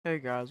Hey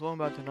guys, welcome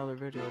back to another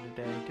video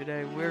today.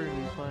 Today we're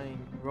gonna be playing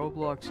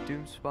Roblox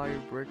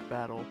Doomspire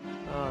Brickbattle.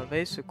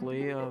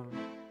 Basically,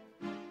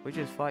 we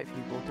just fight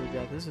people to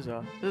death. This is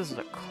a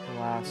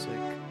classic.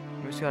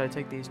 We just gotta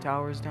take these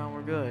towers down.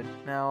 We're good.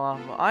 Now,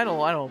 I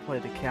don't play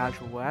the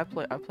casual way. I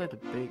play the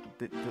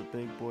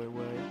big boy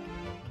way.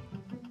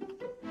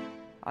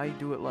 I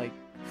do it like,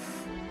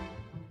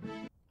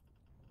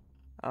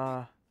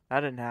 that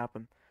didn't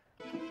happen.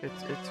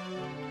 It's.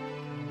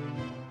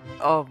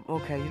 Oh,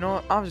 okay, you know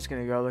what? I'm just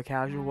gonna go the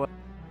casual way.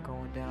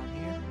 Going down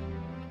here.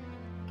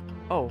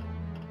 Oh.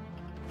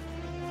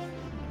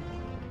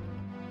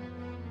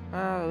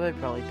 They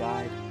probably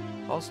died.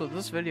 Also,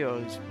 this video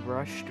is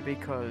rushed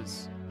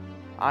because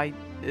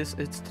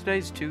it's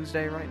today's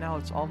Tuesday right now.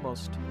 It's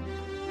almost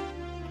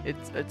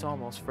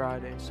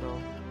Friday, so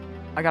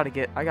I gotta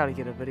get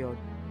a video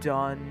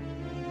done.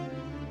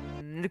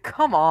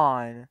 Come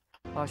on.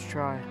 Let's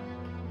try.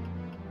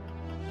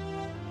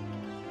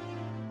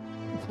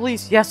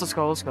 Please, yes, let's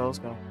go.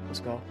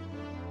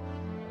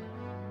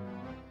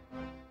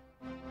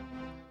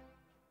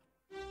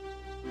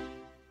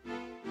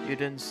 You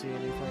didn't see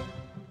anything.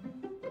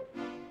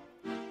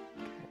 Okay.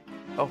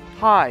 Oh,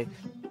 hi.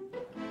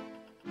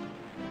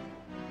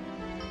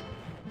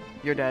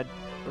 You're dead.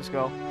 Let's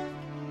go.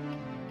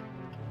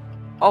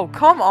 Oh,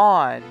 come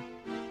on.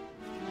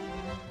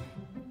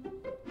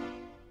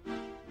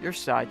 Your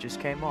side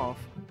just came off.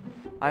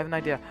 I have an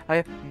idea.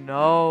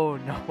 No.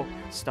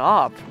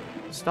 Stop.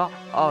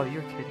 Oh,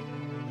 you're kidding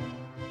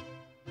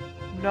me.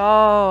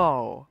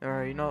 No.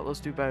 Alright, you know what? Let's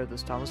do better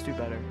this time. Let's do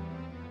better.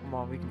 Come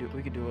on, we can do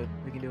it.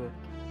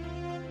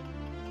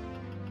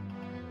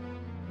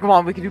 Come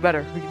on, we can do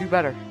better.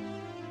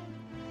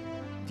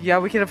 Yeah,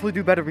 we can definitely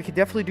do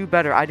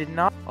better. I did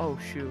not. Oh,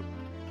 shoot.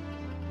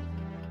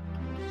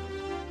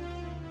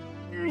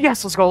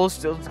 Yes, let's go.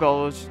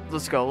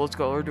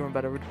 We're doing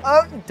better.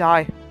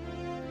 Die.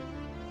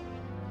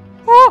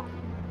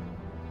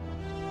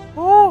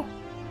 Oh!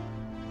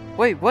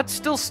 Wait, what's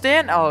still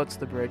stand? Oh, it's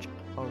the bridge.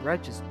 Oh,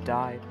 Red just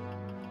died.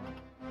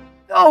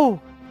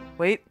 No!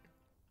 Wait.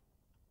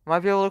 Might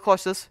be able to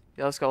clutch this.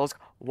 Yeah, let's go.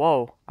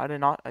 Whoa, I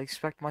did not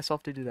expect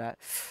myself to do that.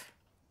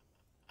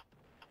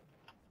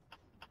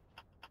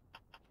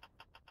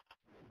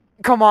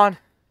 Come on.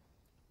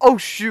 Oh,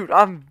 shoot.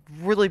 I'm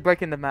really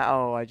breaking the map.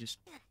 Oh,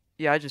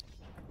 yeah,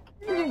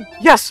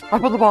 yes! I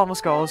put the bomb.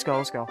 Let's go.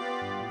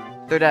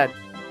 They're dead.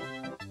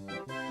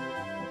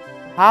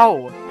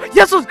 How?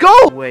 Yes, let's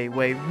go! Wait,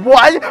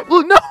 what?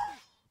 No!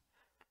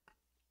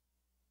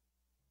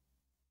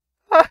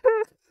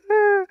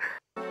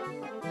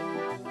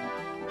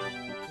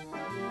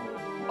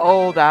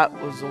 Oh, that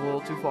was a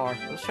little too far.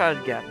 Let's try it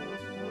again.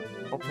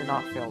 Hopefully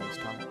not fail this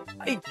time.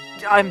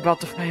 I'm about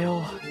to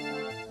fail.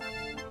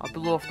 I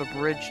blew off the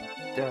bridge,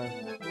 the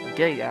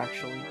gate,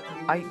 actually.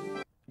 I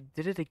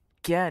did it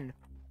again.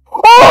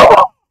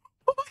 Oh!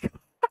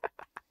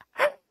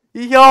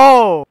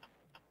 Yo!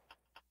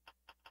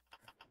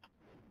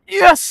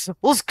 Yes!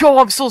 Let's go!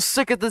 I'm so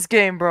sick of this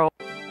game, bro.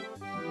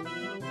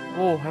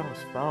 Whoa, I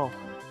almost fell.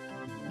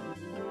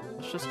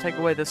 Let's just take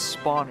away this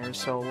spawner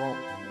so it won't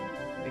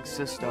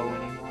exist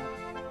anymore.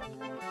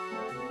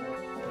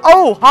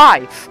 Oh,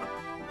 hi!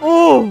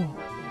 Oh!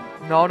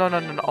 No.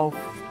 Oh.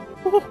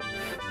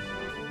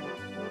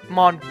 Come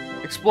on,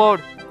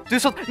 explode. Do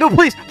something. No,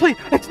 please!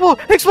 Explode!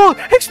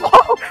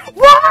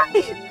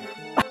 Why?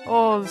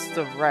 Oh, this is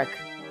a wreck.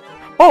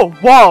 Oh,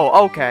 whoa,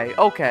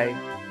 okay.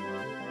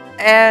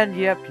 And,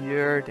 yep,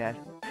 you're dead.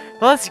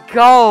 Let's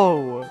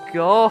go!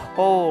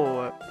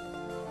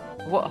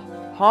 What?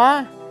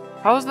 Huh?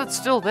 How is that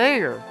still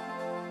there?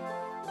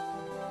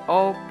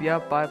 Oh,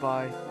 yep,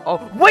 bye-bye.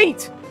 Oh,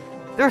 wait!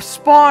 There's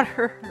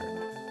spawner!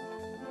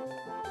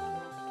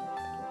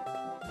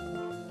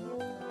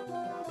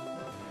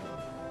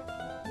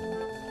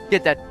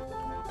 Get that.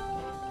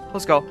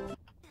 Let's go.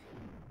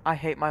 I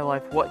hate my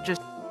life. What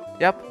just...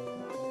 Yep.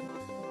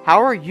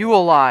 How are you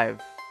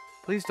alive?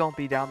 Please don't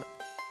be down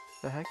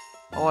the heck?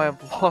 Oh, I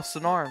have lost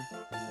an arm.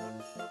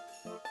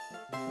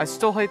 I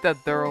still hate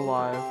that they're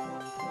alive.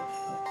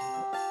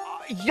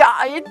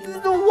 Yeah,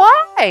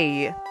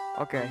 why?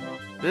 Okay,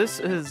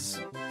 this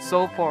is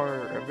so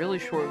far a really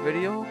short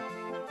video.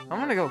 I'm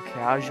gonna go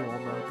casual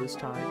mode this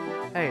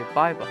time. Hey,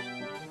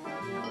 bye-bye.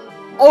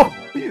 Oh,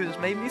 you just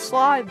made me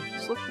slide.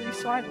 Slippery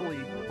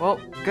sideway. Well,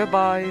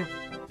 goodbye.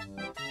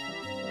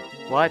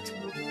 What?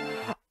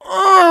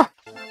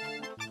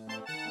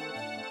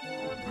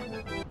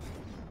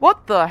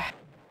 What the?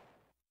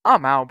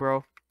 I'm out,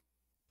 bro.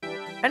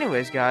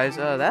 Anyways, guys,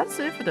 that's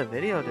it for the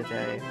video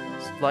today.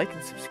 Just like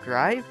and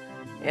subscribe,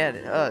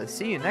 and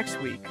see you next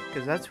week,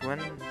 because that's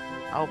when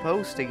I'll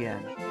post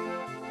again.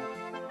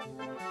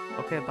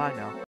 Okay, bye now.